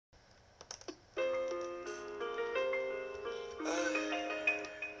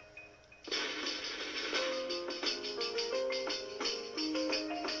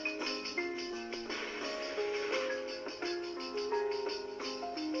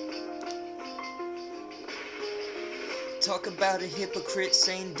Talk about a hypocrite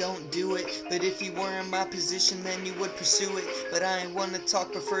saying don't do it, but if you were in my position then you would pursue it. But I ain't one to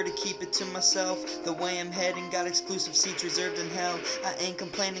talk, prefer to keep it to myself. The way I'm heading, got exclusive seats reserved in hell. I ain't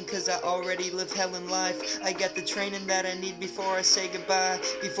complaining cause I already lived hell in life. I got the training that I need before I say goodbye,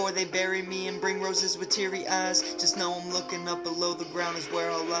 before they bury me and bring roses with teary eyes. Just know I'm looking up, below the ground is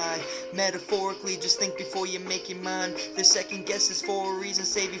where I'll lie. Metaphorically, just think before you make your mind. The second guess is for a reason,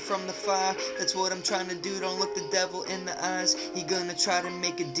 save you from the fire. That's what I'm trying to do, don't look the devil in the eyes. He gonna try to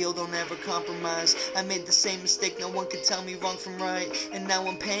make a deal, don't ever compromise. I made the same mistake, no one could tell me wrong from right. And now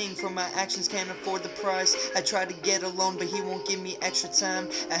I'm paying for my actions, can't afford the price. I tried to get a loan, but he won't give me extra time.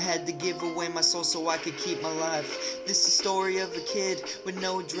 I had to give away my soul so I could keep my life. This is the story of a kid with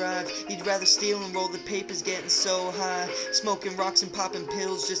no drive. He'd rather steal and roll the papers, getting so high, smoking rocks and popping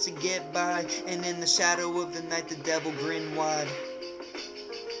pills just to get by. And in the shadow of the night the devil grinned wide.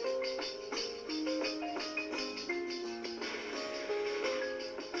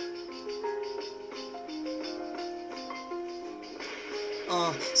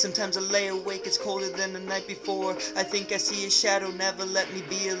 Sometimes I lay awake, it's colder than the night before. I think I see his shadow, never let me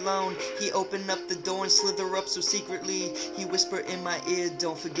be alone. He opened up the door and slither up so secretly. He whispered in my ear,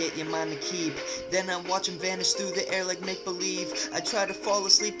 don't forget your mind to keep. Then I watch him vanish through the air like make-believe. I try to fall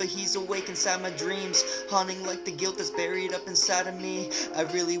asleep, but he's awake inside my dreams, haunting like the guilt that's buried up inside of me. I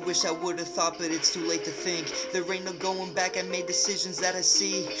really wish I would've thought, but it's too late to think. There ain't no going back, I made decisions that I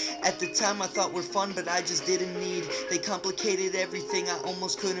see. At the time I thought were fun, but I just didn't need. They complicated everything, I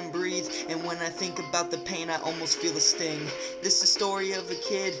almost couldn't breathe. And when I think about the pain, I almost feel the sting. This is the story of a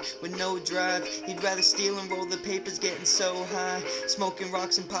kid with no drive. He'd rather steal and roll the papers, getting so high, smoking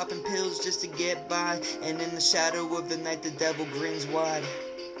rocks and popping pills just to get by. And in the shadow of the night the devil grins wide.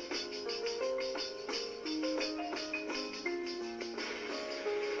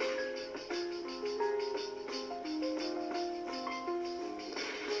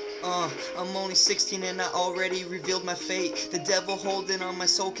 I'm only 16 and I already revealed my fate. The devil holding on my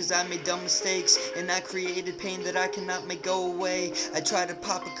soul cause I made dumb mistakes, and I created pain that I cannot make go away. I try to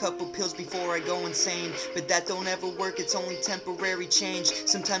pop a couple pills before I go insane, but that don't ever work, it's only temporary change.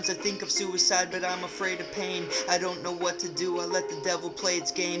 Sometimes I think of suicide but I'm afraid of pain. I don't know what to do, I let the devil play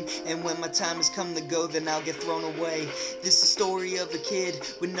its game, and when my time has come to go then I'll get thrown away. This is the story of a kid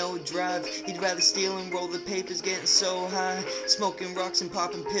with no drive. He'd rather steal and roll the papers, getting so high, smoking rocks and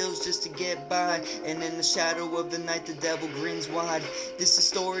popping pills just to get by. And in the shadow of the night the devil grins wide. This is the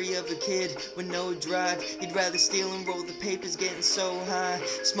story of a kid with no drive. He'd rather steal and roll the papers, getting so high,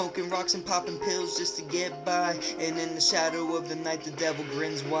 smoking rocks and popping pills just to get by. And in the shadow of the night the devil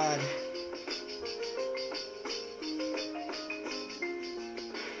grins wide.